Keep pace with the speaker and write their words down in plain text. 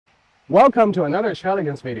Welcome to another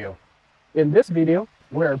Intelligence video. In this video,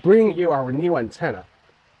 we are bringing you our new antenna,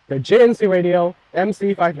 the JNC Radio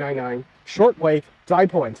MC-599 Shortwave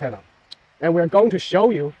Dipole antenna. And we're going to show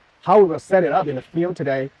you how we will set it up in the field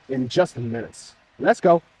today in just minutes. Let's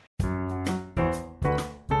go.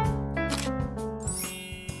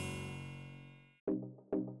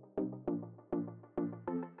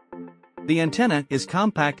 The antenna is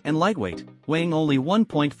compact and lightweight, weighing only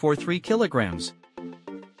 1.43 kilograms.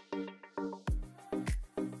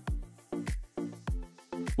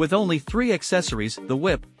 With only 3 accessories, the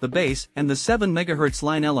whip, the base, and the 7 MHz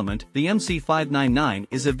line element, the MC-599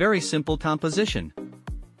 is a very simple composition.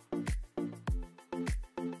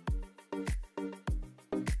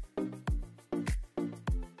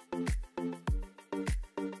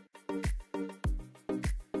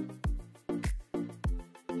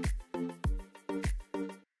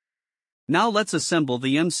 Now let's assemble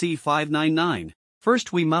the MC-599.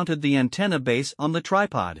 First we mounted the antenna base on the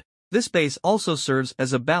tripod. This base also serves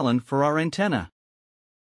as a balun for our antenna.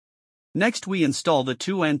 Next we install the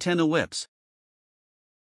 2 antenna whips.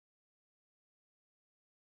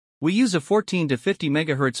 We use a 14 to 50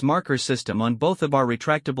 MHz marker system on both of our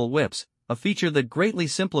retractable whips, a feature that greatly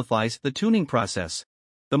simplifies the tuning process.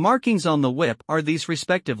 The markings on the whip are these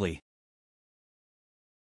respectively.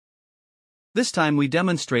 This time we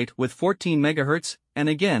demonstrate with 14 MHz, and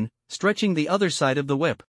again, stretching the other side of the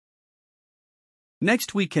whip.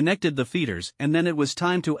 Next we connected the feeders and then it was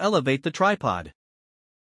time to elevate the tripod.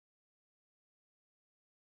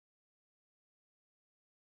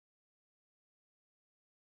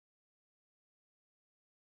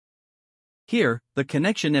 Here, the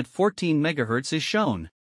connection at 14 MHz is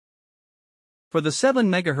shown. For the 7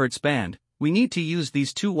 MHz band, we need to use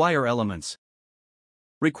these 2 wire elements.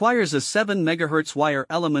 Requires a 7 MHz wire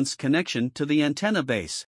elements connection to the antenna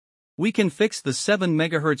base. We can fix the 7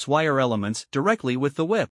 MHz wire elements directly with the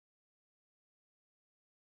whip.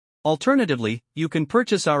 Alternatively, you can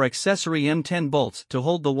purchase our accessory M10 bolts to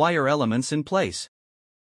hold the wire elements in place.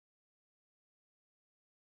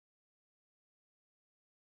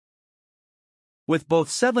 With both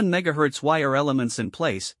 7 MHz wire elements in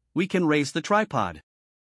place, we can raise the tripod.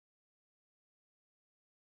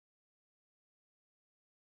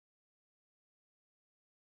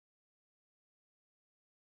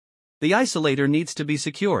 The isolator needs to be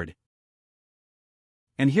secured.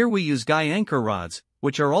 And here we use guy anchor rods,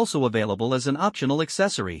 which are also available as an optional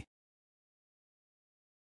accessory.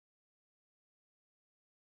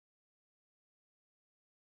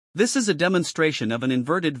 This is a demonstration of an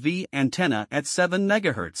inverted V antenna at 7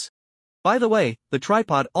 MHz. By the way, the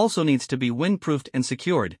tripod also needs to be windproofed and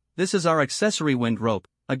secured. This is our accessory wind rope,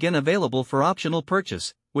 again available for optional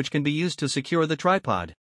purchase, which can be used to secure the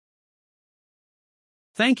tripod.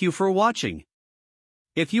 Thank you for watching.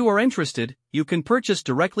 If you are interested, you can purchase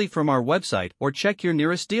directly from our website or check your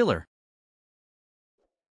nearest dealer.